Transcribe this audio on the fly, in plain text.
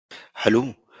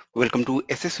Hello, welcome to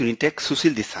SS Unitech.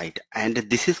 Susheel this side, and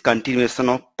this is continuation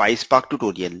of PySpark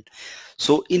tutorial.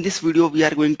 So in this video we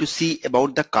are going to see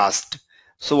about the cast.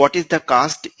 So what is the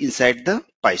cast inside the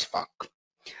PySpark?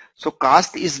 So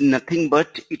cast is nothing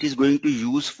but it is going to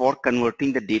use for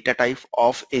converting the data type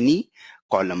of any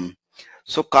column.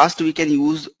 So cast we can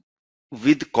use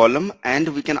with column and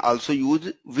we can also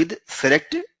use with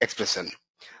select expression.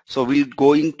 So we're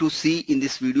going to see in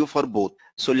this video for both.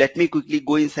 So let me quickly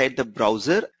go inside the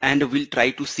browser and we'll try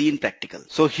to see in practical.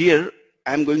 So here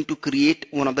I'm going to create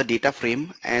one of the data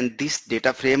frame, and this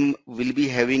data frame will be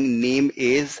having name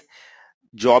as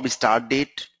job start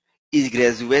date,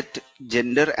 isGraduate,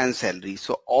 gender and salary.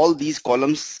 So all these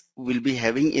columns will be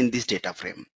having in this data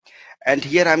frame. And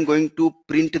here I'm going to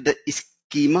print the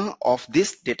schema of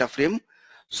this data frame.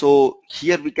 So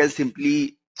here we can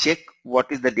simply check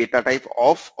what is the data type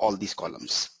of all these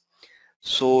columns.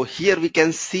 So here we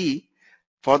can see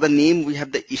for the name we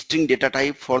have the string data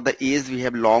type, for the age we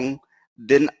have long,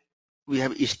 then we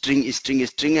have string,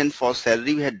 and for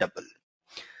salary we have double.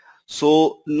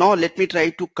 So now let me try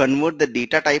to convert the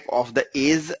data type of the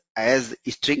age as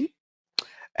string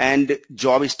and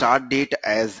job start date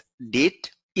as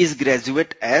date,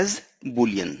 isGraduate as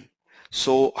boolean.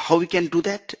 So how we can do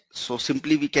that? So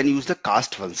simply we can use the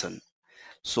cast function.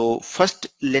 So first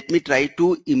let me try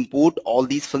to import all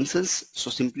these functions.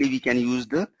 So simply we can use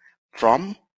the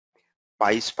from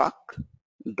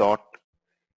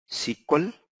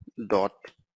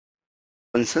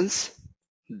pyspark.sql.functions,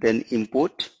 then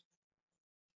import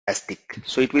astic.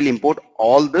 So it will import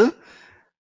all the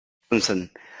function.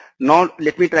 Now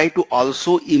let me try to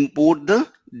also import the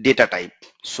data type.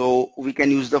 So we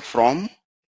can use the from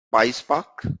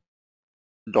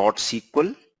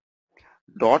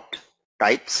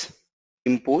pyspark.sql.types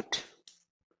import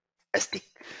astic.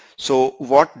 So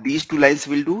what these two lines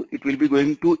will do, it will be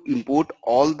going to import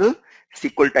all the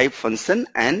SQL type function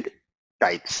and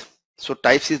types. So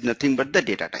types is nothing but the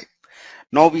data type.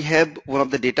 Now we have one of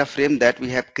the data frame that we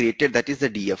have created, that is the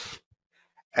df,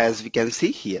 as we can see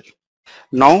here.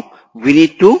 Now we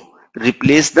need to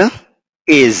replace the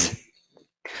age.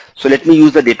 So let me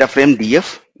use the data frame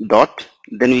df dot,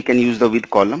 then we can use the with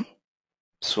column.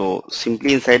 So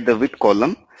simply inside the with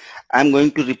column I'm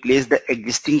going to replace the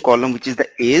existing column which is the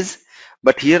age,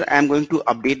 but here I'm going to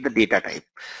update the data type.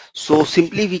 So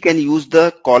simply we can use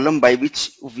the column by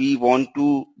which we want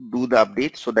to do the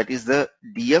update. So that is the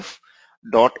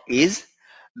df.age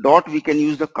dot, we can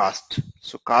use the cast.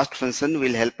 So cast function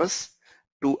will help us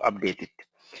to update it.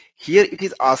 Here it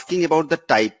is asking about the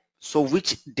type. So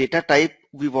which data type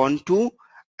we want to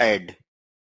add.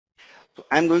 So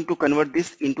I'm going to convert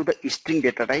this into the string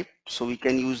data type. So we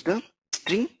can use the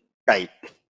string type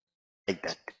like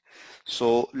that.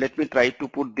 So let me try to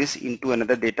put this into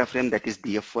another data frame, that is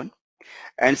df1,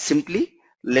 and simply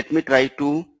let me try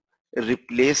to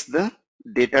replace the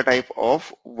data type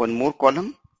of one more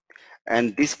column,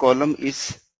 and this column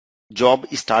is job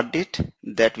start date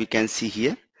that we can see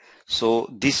here. So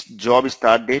this job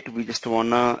start date we just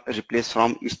wanna replace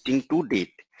from string to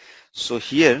date. So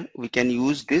here we can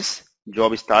use this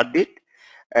job start date,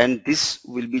 and this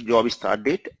will be job start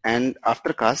date, and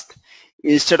after cast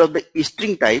instead of the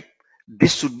string type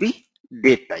this should be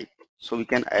date type. So we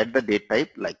can add the date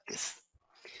type like this.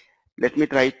 Let me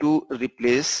try to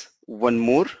replace one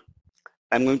more.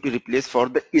 I'm going to replace for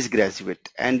the isGraduate,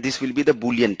 and this will be the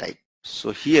boolean type.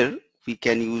 So here we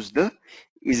can use the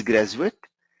isGraduate,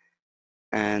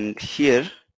 and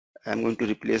here I'm going to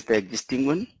replace the existing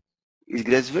one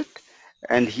isGraduate,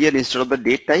 and here instead of the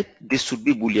date type this should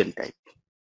be boolean type.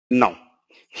 Now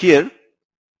here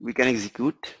we can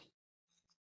execute,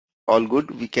 all good.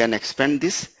 We can expand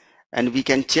this and we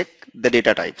can check the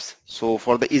data types. So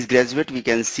for the isGraduate we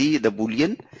can see the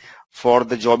boolean, for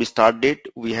the job start date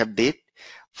we have date,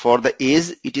 for the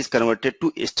age it is converted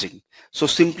to a string. So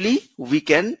simply we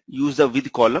can use the with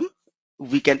column,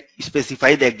 we can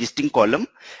specify the existing column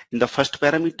in the first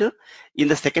parameter. In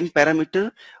the second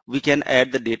parameter we can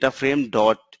add the data frame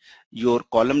dot your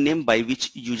column name by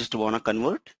which you just want to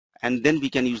convert, and then we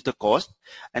can use the cost,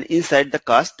 and inside the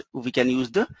cast we can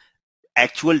use the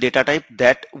actual data type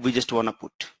that we just want to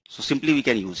put. So simply we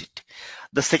can use it.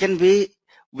 The second way,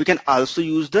 we can also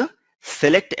use the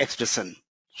select expression.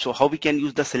 So how we can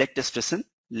use the select expression?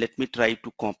 Let me try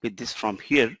to copy this from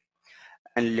here,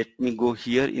 and let me go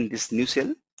here in this new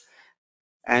cell,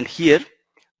 and here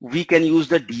we can use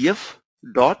the df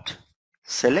dot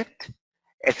select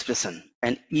expression,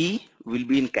 and E will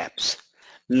be in caps.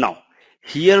 Now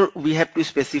here we have to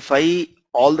specify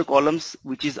all the columns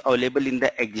which is available in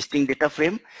the existing data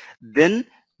frame, then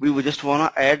we would just want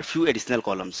to add few additional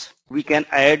columns. We can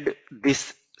add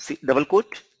this double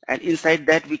quote, and inside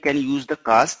that we can use the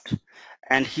cast,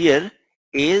 and here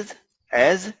is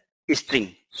as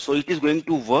string. So it is going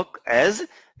to work as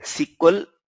SQL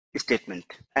statement.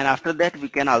 And after that we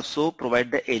can also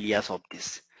provide the alias of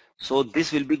this. So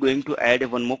this will be going to add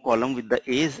one more column with the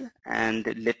age, and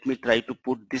let me try to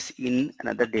put this in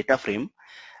another data frame,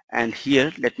 and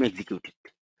here let me execute it.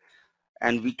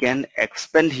 And we can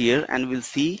expand here and we'll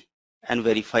see and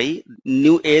verify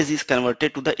new age is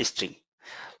converted to the string.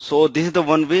 So this is the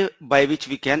one way by which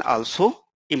we can also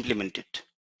implement it.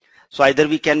 So either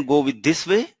we can go with this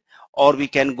way or we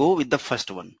can go with the first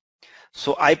one.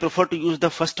 So I prefer to use the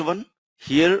first one.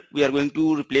 Here we are going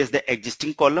to replace the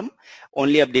existing column,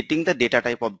 only updating the data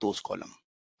type of those columns.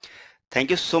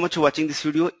 Thank you so much for watching this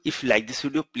video. If you like this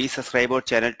video, please subscribe our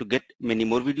channel to get many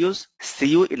more videos. See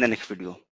you in the next video.